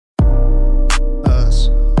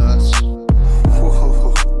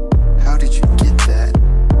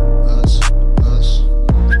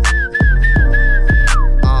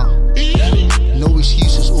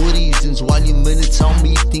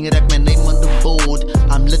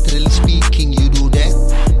literally speaking, you do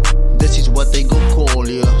that. This is what they gon' call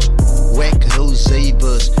you. Whack those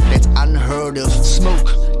savers, that's unheard of.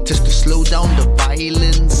 Smoke, just to slow down the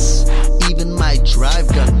violence. Even my drive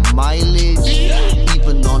got mileage.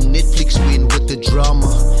 Even on Netflix win with the drama.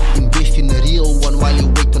 Invest in a real one while you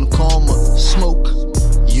wait on karma. Smoke,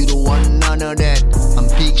 you don't want none of that. I'm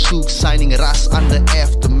Big Shook signing Ras under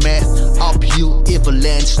aftermath. Uphill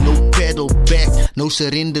avalanche, no pedal back. No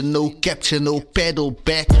surrender, no capture, no pedal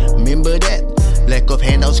back. Remember that? Lack of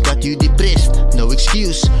handouts got you depressed. No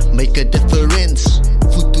excuse, make a difference.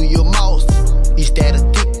 Food to your mouth, is that a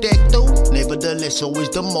tic-tac-toe? Nevertheless, always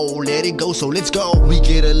the mole, let it go, so let's go. We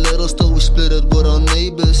get a little still, we split it with our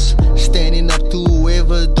neighbors. Standing up to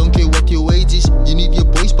whoever, don't care what your age is. You need your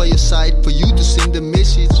boys by your side for you to send a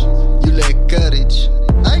message. You lack courage,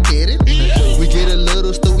 I get it. We get a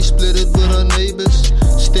little still, we split it with our neighbors.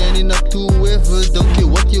 Standing up to whoever, don't care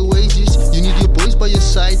what your age is. You need your boys by your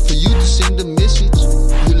side for you to send a message.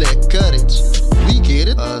 You lack courage, we get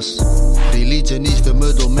it. Us, religion is the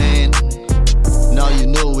middleman. Now you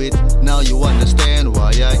know it, now you understand why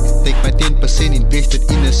I take my 10% invested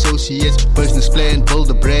in associates. Business plan,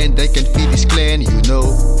 build a brand that can feed his clan, you know.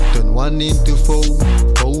 Turn one into four,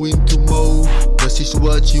 four into mo. This is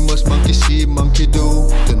what you must monkey see, monkey do.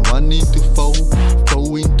 Turn one into four,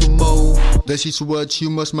 four into mo. This is what you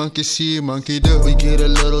must monkey see, monkey do. We get a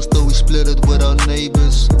little still, we split it with our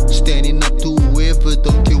neighbors. Standing up to whoever,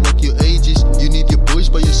 don't care what your age is. You need your boys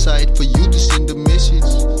by your side for you to send a message.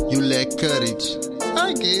 You lack courage,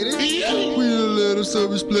 I get it. We a little so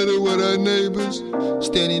we split it with our neighbors.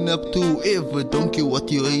 Standing up to whoever, don't care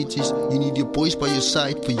what your age is. You need your boys by your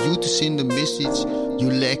side for you to send a message.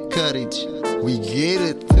 You lack courage, we get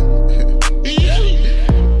it.